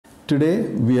Today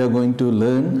we are going to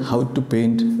learn how to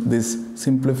paint these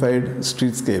simplified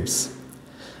streetscapes.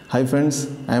 Hi friends,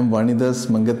 I am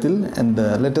VanidasMangathil and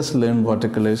let us learn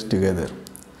watercolors together.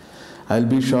 I will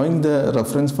be showing the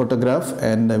reference photograph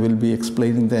and I will be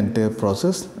explaining the entire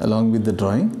process along with the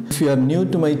drawing. If you are new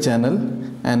to my channel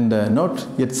and not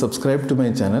yet subscribed to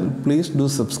my channel, please do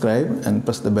subscribe and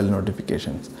press the bell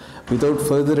notifications. Without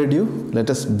further ado, let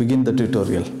us begin the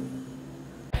tutorial.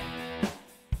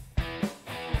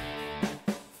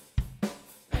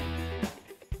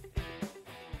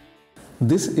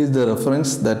 This is the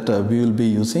reference that we will be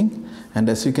using, and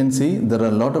as you can see, there are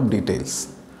a lot of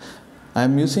details. I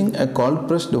am using a cold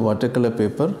pressed watercolor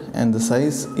paper and the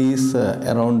size is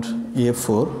around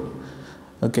A4.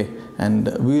 Okay,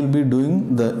 and we will be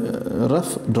doing the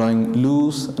rough drawing,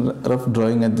 loose rough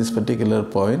drawing at this particular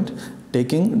point,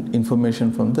 taking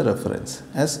information from the reference.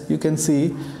 As you can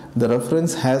see, the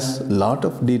reference has a lot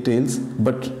of details,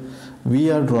 but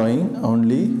we are drawing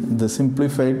only the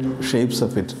simplified shapes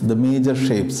of it, the major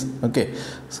shapes. Okay,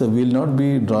 so we will not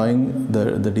be drawing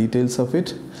the details of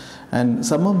it, and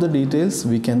some of the details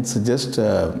we can suggest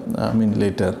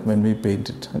later when we paint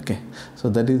it. Okay, so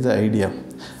that is the idea.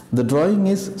 The drawing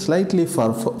is slightly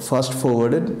fast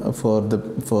forwarded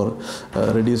for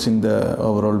reducing the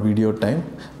overall video time,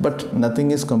 but nothing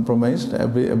is compromised.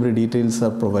 Every details are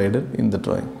provided in the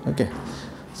drawing. Okay.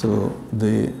 So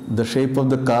the shape of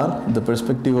the car, the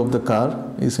perspective of the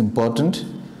car is important,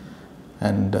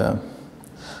 and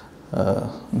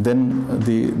then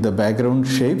the background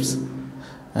shapes,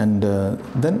 and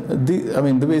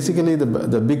then basically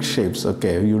the big shapes.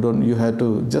 Okay, you have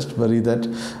to just worry that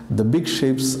the big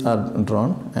shapes are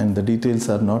drawn and the details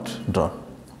are not drawn.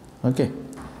 Okay.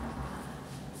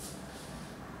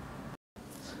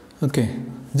 Okay,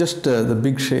 just the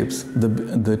big shapes,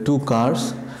 the two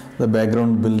cars, the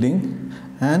background building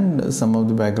and some of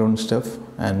the background stuff,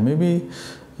 and maybe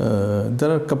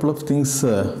there are a couple of things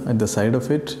at the side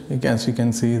of it. As you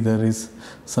can see, there is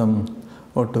some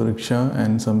auto rickshaw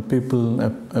and some people,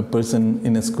 a person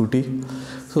in a scooty.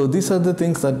 So these are the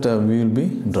things that we will be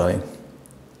drawing.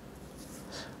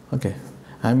 Okay,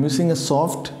 I am using a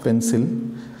soft pencil,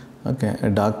 okay, a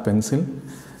dark pencil.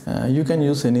 You can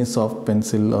use any soft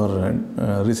pencil or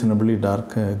reasonably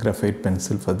dark graphite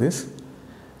pencil for this.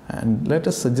 And let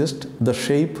us suggest the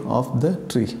shape of the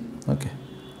tree. Okay,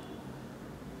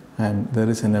 and there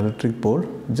is an electric pole,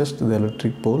 just the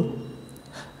electric pole.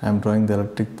 I am drawing the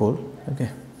electric pole. Okay,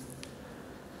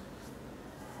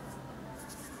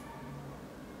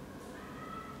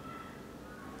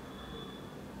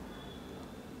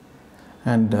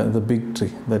 and the big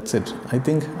tree. That's it. I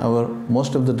think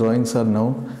most of the drawings are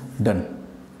now done.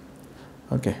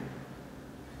 Okay.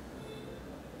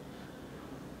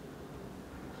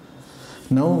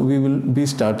 Now we will be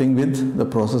starting with the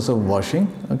process of washing.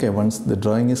 Okay, once the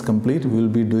drawing is complete, we will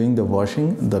be doing the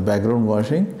washing, the background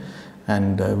washing,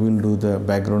 and we will do the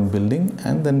background building,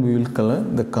 and then we will color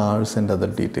the cars and other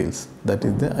details. That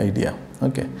is the idea.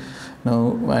 Okay,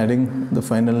 now adding the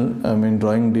final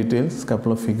drawing details,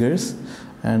 couple of figures,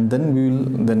 and then we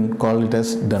will then call it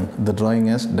as done, the drawing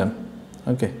as done.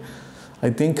 Okay, I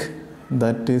think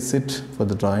that is it for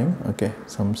the drawing. Okay,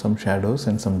 some shadows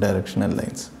and some directional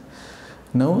lines.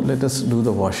 Now let us do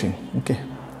the washing. Okay,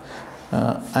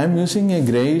 I am using a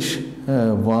grayish,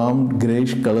 warm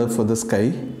grayish color for the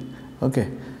sky. Okay,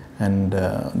 and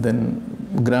then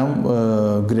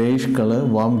grayish color,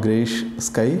 warm grayish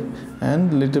sky,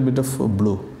 and little bit of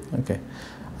blue. Okay,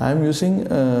 I am using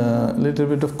a little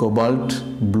bit of cobalt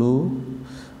blue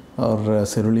or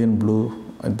cerulean blue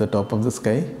at the top of the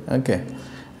sky. Okay,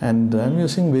 and I am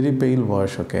using very pale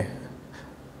wash. Okay,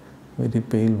 very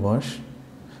pale wash.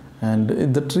 And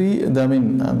the tree, the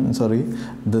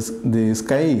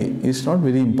sky is not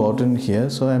very important here,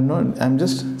 so I'm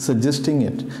just suggesting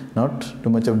it, not too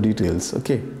much of details.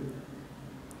 Okay,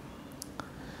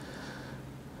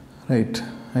 right,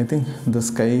 I think the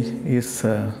sky is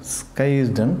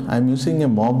done. I'm using a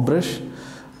mop brush,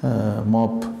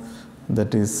 mop,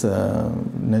 that is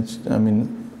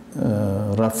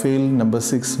Raphael number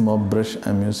 6 mop brush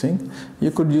I'm using. You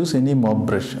could use any mop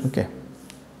brush. Okay.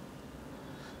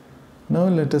 Now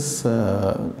let us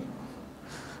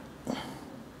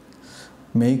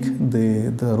make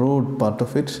the road part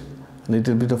of it, a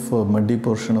little bit of a muddy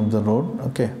portion of the road.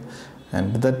 Okay,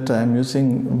 and that I am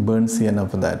using burnt sienna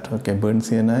for that. Okay, burnt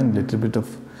sienna and little bit of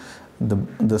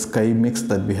the sky mix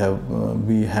that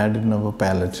we had in our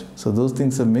palette. So those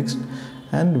things are mixed,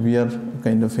 and we are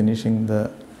kind of finishing the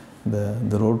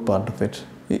road part of it.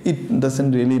 It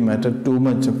doesn't really matter too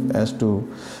much as to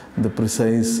the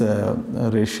precise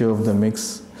ratio of the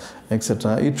mix,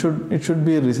 etc. It should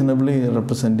be reasonably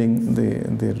representing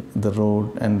the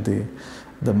road and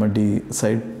the muddy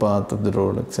side path of the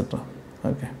road, etc.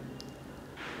 Okay.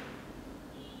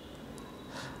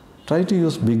 Try to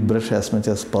use big brush as much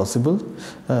as possible,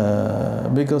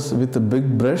 because with a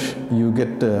big brush you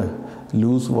get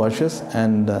loose washes,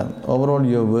 and overall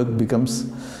your work becomes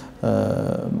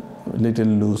little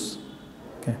loose.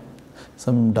 Okay.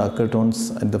 Some darker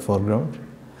tones at the foreground.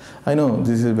 I know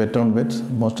this is wet on wet.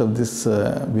 Most of this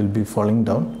will be falling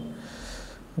down.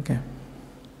 Okay.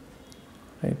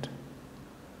 Right.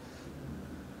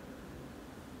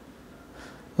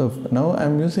 So now I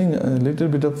am using a little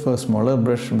bit of a smaller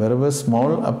brush. Wherever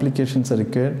small applications are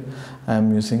required, I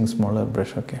am using smaller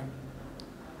brush. Okay.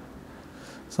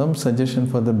 Some suggestion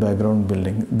for the background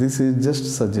building. This is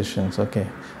just suggestions. Okay.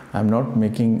 I am not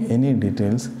making any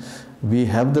details. We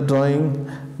have the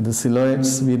drawing, the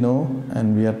silhouettes we know,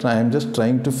 and I am just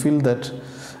trying to fill that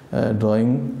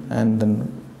drawing and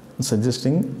then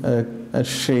suggesting a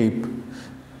shape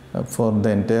for the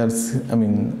entire,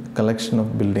 collection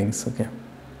of buildings. Okay.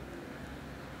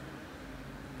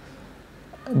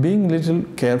 Being little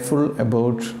careful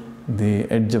about the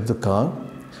edge of the car,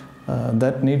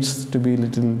 that needs to be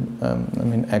little,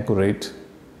 accurate.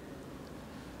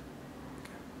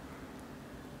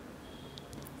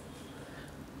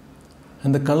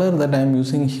 And the color that I am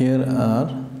using here are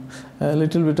a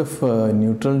little bit of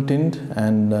neutral tint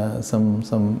and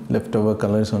some leftover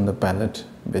colors on the palette,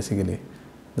 basically.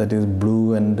 That is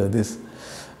blue and this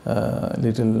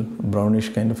little brownish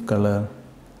kind of color.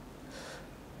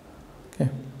 Okay.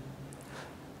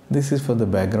 This is for the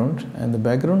background, and the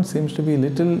background seems to be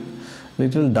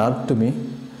little dark to me.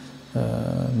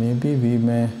 Maybe we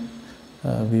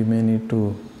may need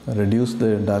to reduce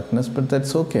the darkness, but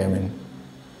that's okay.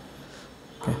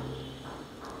 Okay.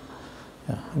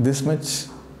 Yeah, this much.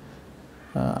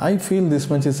 I feel this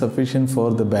much is sufficient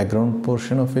for the background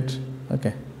portion of it.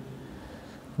 Okay.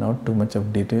 Not too much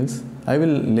of details. I will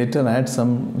later add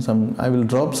some. I will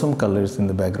drop some colors in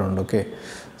the background. Okay,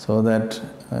 so that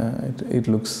it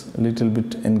looks a little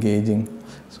bit engaging.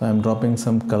 So I am dropping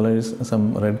some colors,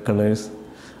 some red colors.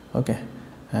 Okay,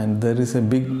 and there is a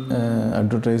big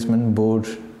advertisement board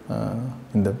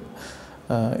in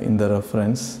the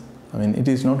reference. It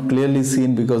is not clearly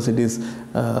seen because it is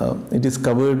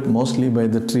covered mostly by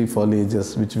the tree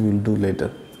foliages, which we will do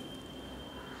later.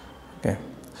 Okay,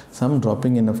 some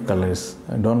dropping in of colors.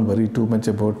 Don't worry too much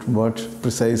about what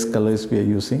precise colors we are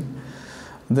using.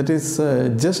 That is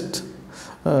just.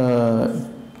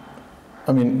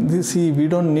 See, we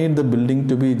don't need the building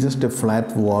to be just a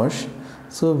flat wash.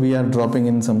 So we are dropping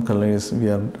in some colors. We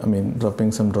are,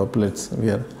 dropping some droplets. We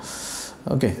are.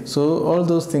 Okay, so all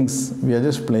those things we are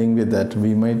just playing with that.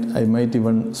 I might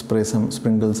even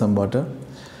sprinkle some water,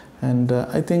 and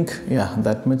I think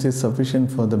that much is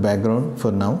sufficient for the background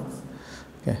for now.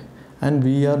 Okay, and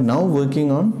we are now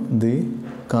working on the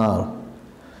car.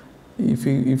 If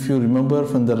you remember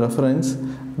from the reference,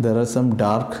 there are some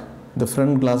dark. The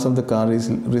front glass of the car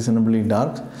is reasonably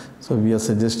dark, so we are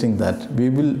suggesting that. We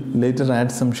will later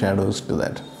add some shadows to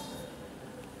that.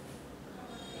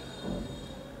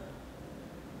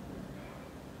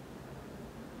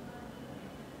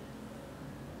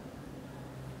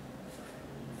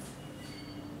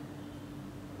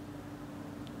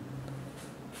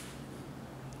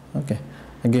 Okay,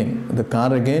 again the car,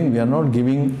 we are not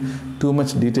giving too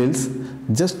much details,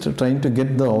 just trying to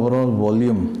get the overall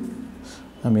volume,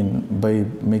 by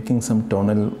making some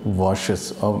tonal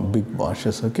washes or big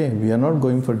washes. Okay, we are not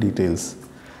going for details,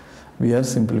 we are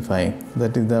simplifying.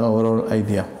 That is the overall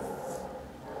idea.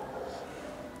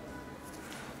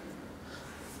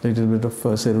 Little bit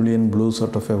of cerulean blue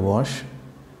sort of a wash.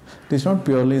 It is not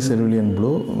purely cerulean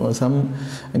blue, some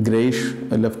greyish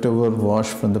leftover wash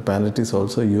from the palette is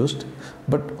also used,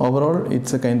 but overall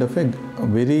it's a kind of a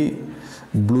very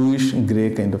bluish grey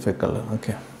kind of a color.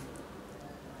 Okay,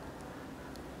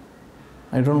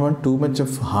 I don't want too much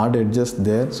of hard edges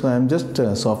there, so I am just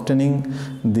softening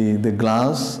the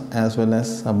glass as well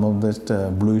as some of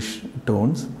the bluish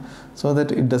tones, so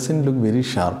that it doesn't look very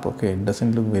sharp. Okay, it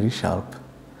doesn't look very sharp.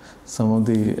 Some of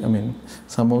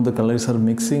the colors are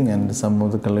mixing and some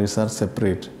of the colors are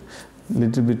separate,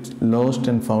 little bit lost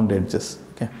and found edges.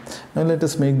 Okay, now let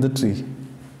us make the tree.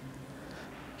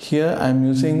 Here I am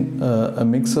using a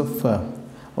mix of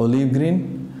olive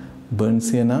green, burnt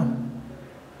sienna,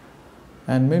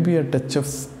 and maybe a touch of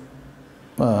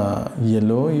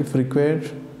yellow if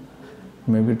required,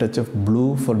 maybe a touch of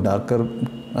blue for darker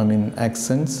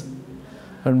accents.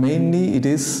 But mainly it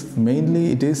is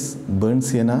burnt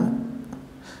sienna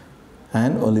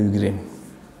and olive green.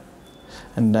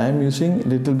 And I am using a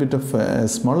little bit of a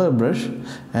smaller brush,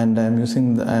 and I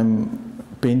am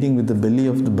painting with the belly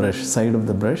of the brush, side of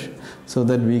the brush, so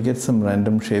that we get some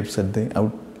random shapes at the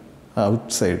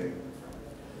outside.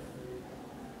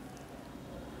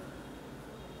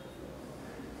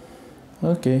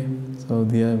 Okay, so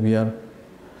there we are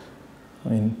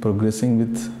progressing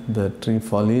with the tree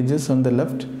foliages on the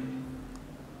left.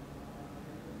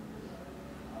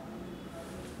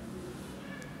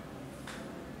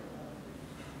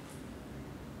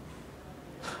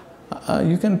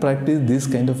 You can practice this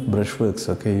kind of brushworks,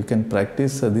 okay? You can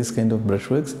practice this kind of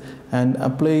brushworks and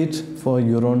apply it for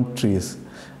your own trees.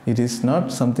 It is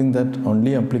not something that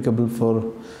only applicable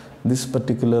for this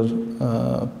particular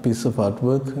piece of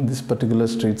artwork, this particular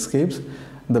streetscapes.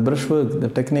 The brushwork, the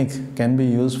technique can be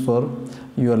used for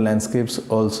your landscapes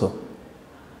also.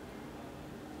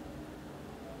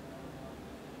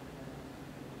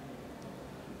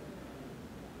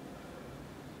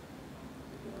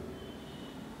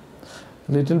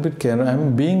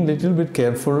 I'm being little bit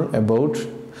careful about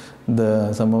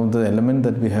some of the element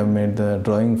that we have made the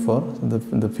drawing for,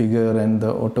 the figure and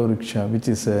the auto rickshaw, which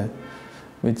is a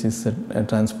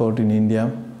transport in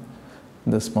India,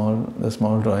 the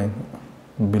small drawing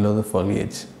below the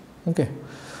foliage. Okay.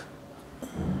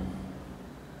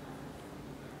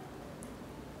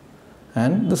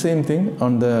 And the same thing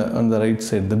on the right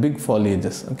side, the big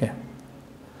foliages. Okay.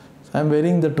 So I'm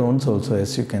varying the tones also,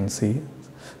 as you can see.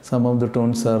 Some of the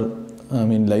tones are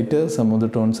lighter, some of the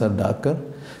tones are darker,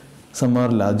 some are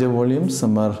larger volumes,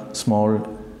 some are small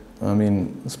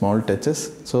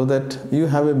touches, so that you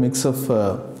have a mix of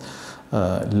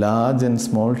large and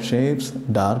small shapes,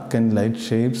 dark and light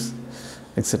shapes,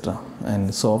 etc.,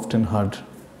 and soft and hard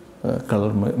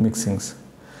color mixings.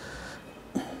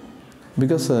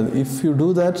 Because if you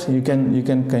do that, you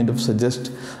can kind of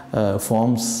suggest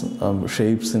forms,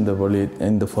 shapes in the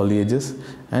foliages,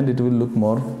 and it will look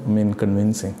more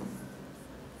convincing.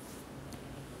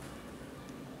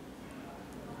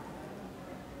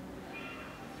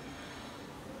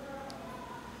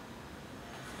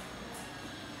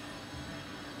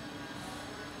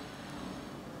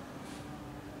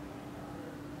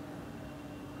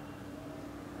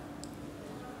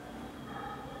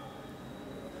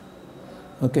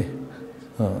 Okay,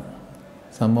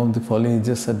 some of the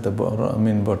foliages at the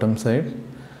bottom side,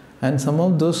 and some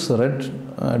of those red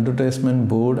advertisement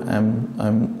board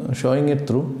I'm showing it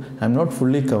through. I'm not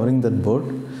fully covering that board,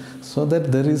 so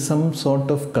that there is some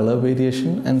sort of color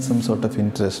variation and some sort of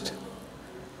interest.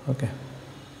 Okay.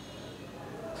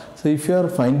 So if you are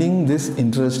finding this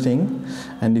interesting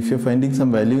and if you are finding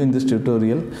some value in this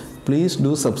tutorial, please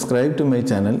do subscribe to my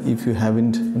channel if you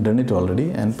haven't done it already,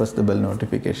 and press the bell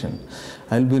notification.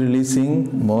 I'll be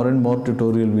releasing more and more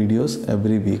tutorial videos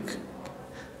every week.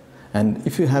 And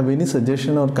if you have any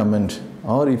suggestion or comment,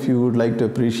 or if you would like to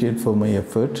appreciate for my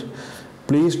effort,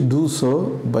 please do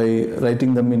so by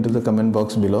writing them into the comment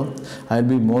box below. I'll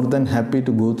be more than happy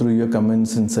to go through your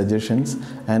comments and suggestions,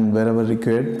 and wherever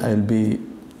required, I'll be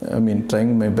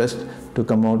trying my best to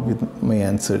come out with my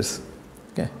answers.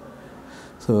 Okay.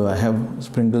 So I have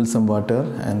sprinkled some water,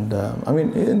 and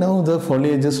now the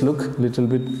foliages look little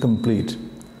bit complete.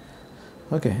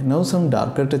 Okay, now some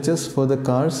darker touches for the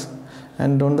cars,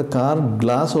 and on the car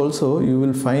glass also you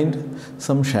will find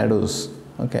some shadows.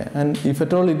 Okay, and if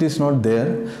at all it is not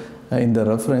there in the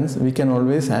reference, we can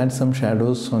always add some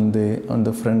shadows on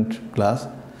the front glass.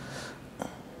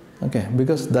 Okay,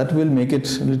 because that will make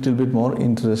it a little bit more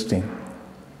interesting.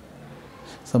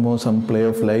 Some play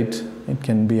of light, it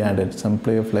can be added. Some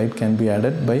play of light can be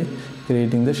added by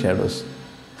creating the shadows.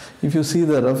 If you see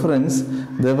the reference,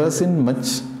 there wasn't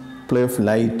much play of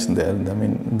light there.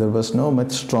 There was no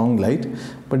much strong light.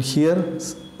 But here,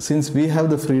 since we have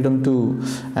the freedom to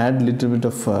add little bit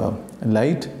of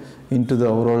light into the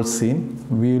overall scene,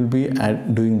 we will be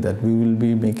doing that. We will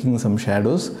be making some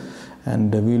shadows,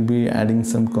 and we will be adding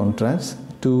some contrast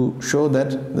to show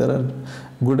that there are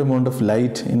good amount of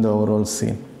light in the overall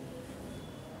scene.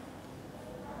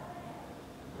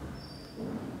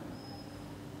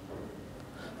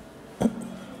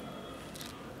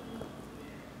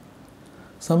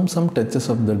 Some touches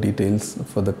of the details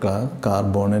for the car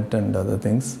bonnet and other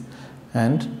things,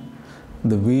 and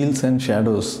the wheels and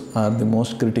shadows are the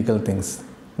most critical things.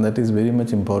 That is very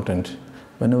much important.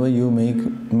 Whenever you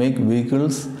make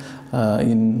vehicles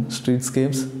in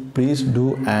streetscapes, please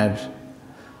do add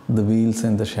the wheels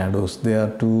and the shadows. They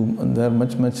are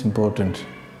much important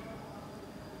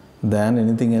than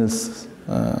anything else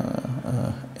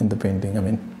in the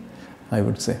painting, I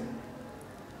would say.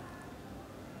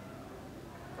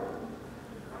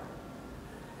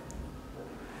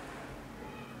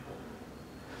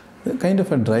 kind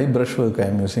of a dry brushwork I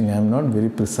am using. I am not very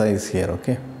precise here,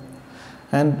 okay.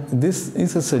 And this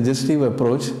is a suggestive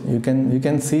approach. You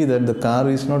can see that the car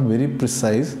is not very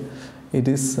precise. It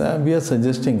is we are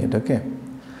suggesting it, okay.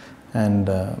 And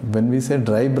when we say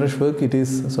dry brushwork, it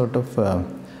is sort of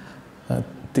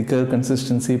thicker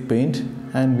consistency paint,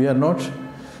 and we are not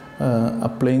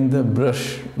applying the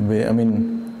brush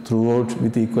throughout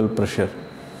with equal pressure.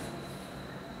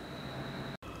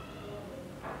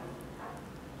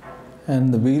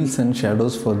 And the wheels and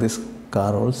shadows for this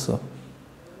car also.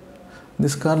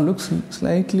 This car looks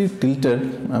slightly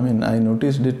tilted. I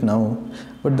noticed it now,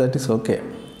 but that is okay.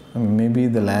 Maybe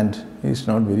the land is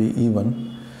not very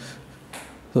even.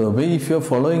 So if you are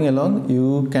following along,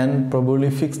 you can probably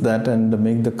fix that and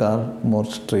make the car more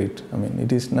straight.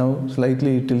 It is now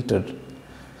slightly tilted.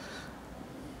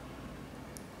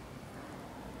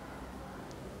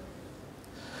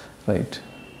 Right.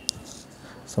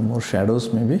 Some more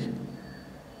shadows maybe.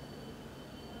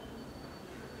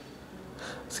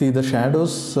 See, the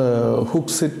shadows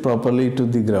hooks it properly to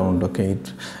the ground, okay.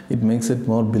 It makes it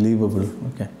more believable,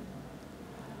 okay.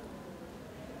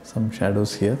 Some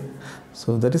shadows here.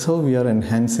 So that is how we are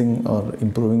enhancing or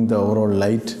improving the overall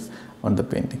light on the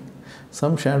painting.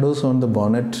 Some shadows on the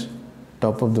bonnet,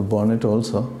 top of the bonnet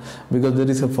also, because there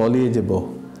is a foliage above,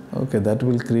 okay, that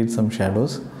will create some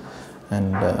shadows.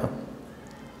 And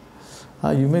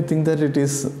you may think that it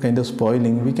is kind of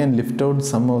spoiling. We can lift out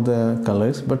some of the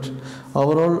colors, but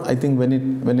overall I think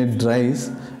when it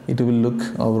dries, it will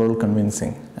look overall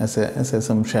convincing as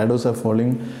some shadows are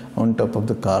falling on top of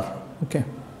the car, okay.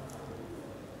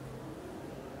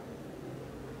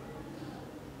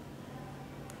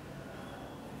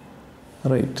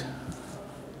 Right.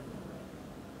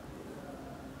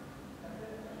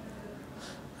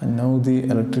 And now the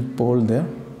electric pole there.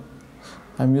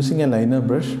 I am using a liner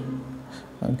brush,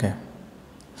 okay.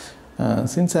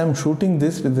 Since I am shooting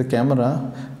this with the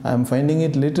camera, I am finding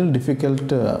it little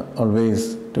difficult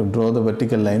always to draw the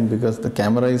vertical line, because the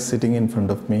camera is sitting in front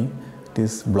of me. It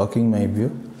is blocking my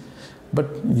view.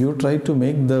 But you try to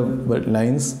make the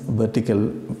lines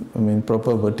vertical,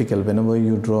 proper vertical. Whenever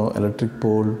you draw electric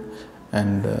pole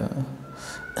and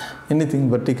anything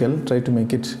vertical, try to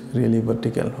make it really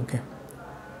vertical, okay.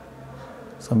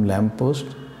 Some lamp post,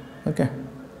 okay.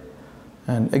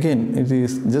 And again, it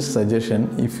is just suggestion.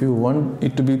 If you want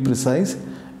it to be precise,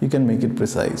 you can make it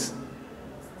precise.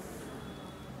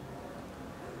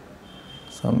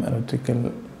 Some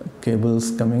electrical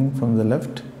cables coming from the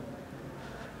left,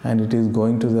 and it is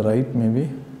going to the right maybe.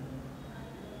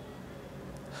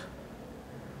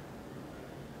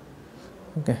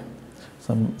 Okay,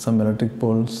 some electric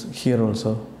poles here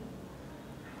also.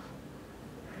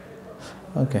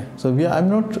 Okay, so we are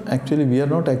not actually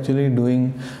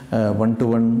doing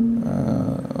one-to-one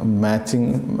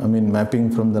mapping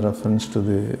from the reference to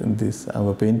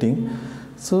our painting.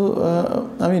 So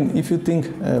if you think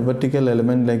a vertical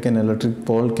element like an electric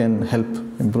pole can help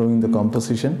improving the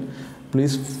composition,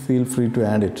 please feel free to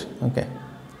add it, okay.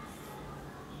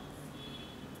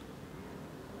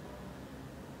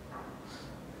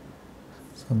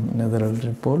 Another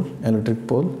electric pole,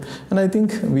 and I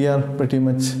think we are pretty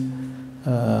much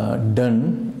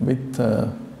done with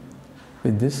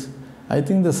this. I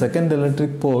think the second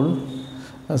electric pole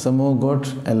somehow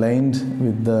got aligned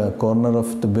with the corner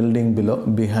of the building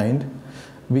behind.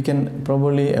 We can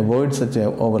probably avoid such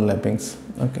overlappings,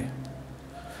 okay.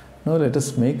 Now let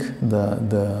us make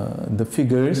the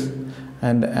figures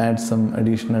and add some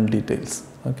additional details,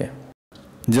 okay.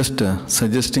 Just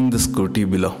suggesting the scrutiny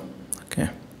below, okay.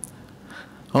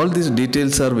 All these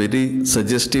details are very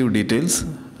suggestive details,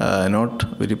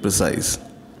 not very precise.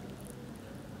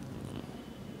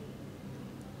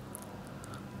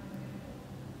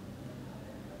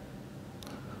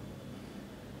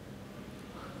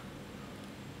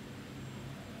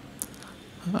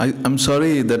 I'm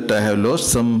sorry that I have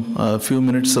lost some few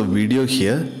minutes of video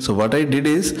here. So what I did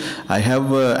is I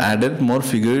have added more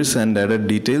figures and added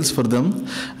details for them,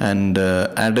 and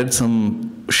added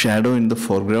some shadow in the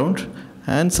foreground,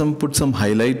 and put some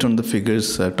highlight on the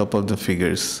figures, top of the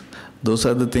figures. Those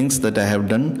are the things that I have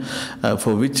done,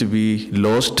 for which we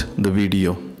lost the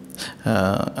video.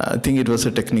 I think it was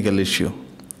a technical issue.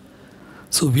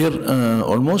 So we are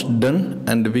almost done,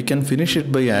 and we can finish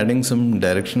it by adding some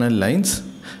directional lines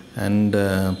and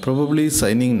probably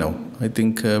signing now. I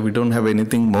think we don't have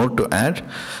anything more to add.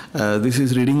 This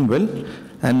is reading well,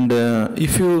 And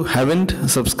if you haven't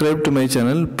subscribed to my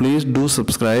channel, please do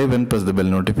subscribe and press the bell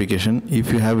notification.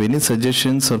 If you have any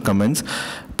suggestions or comments,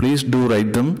 please do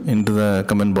write them into the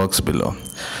comment box below.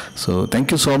 So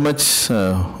thank you so much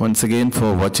once again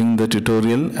for watching the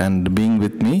tutorial and being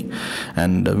with me,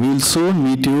 and we will soon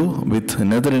meet you with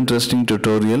another interesting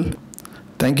tutorial.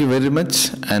 Thank you very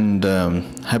much, and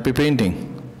happy painting.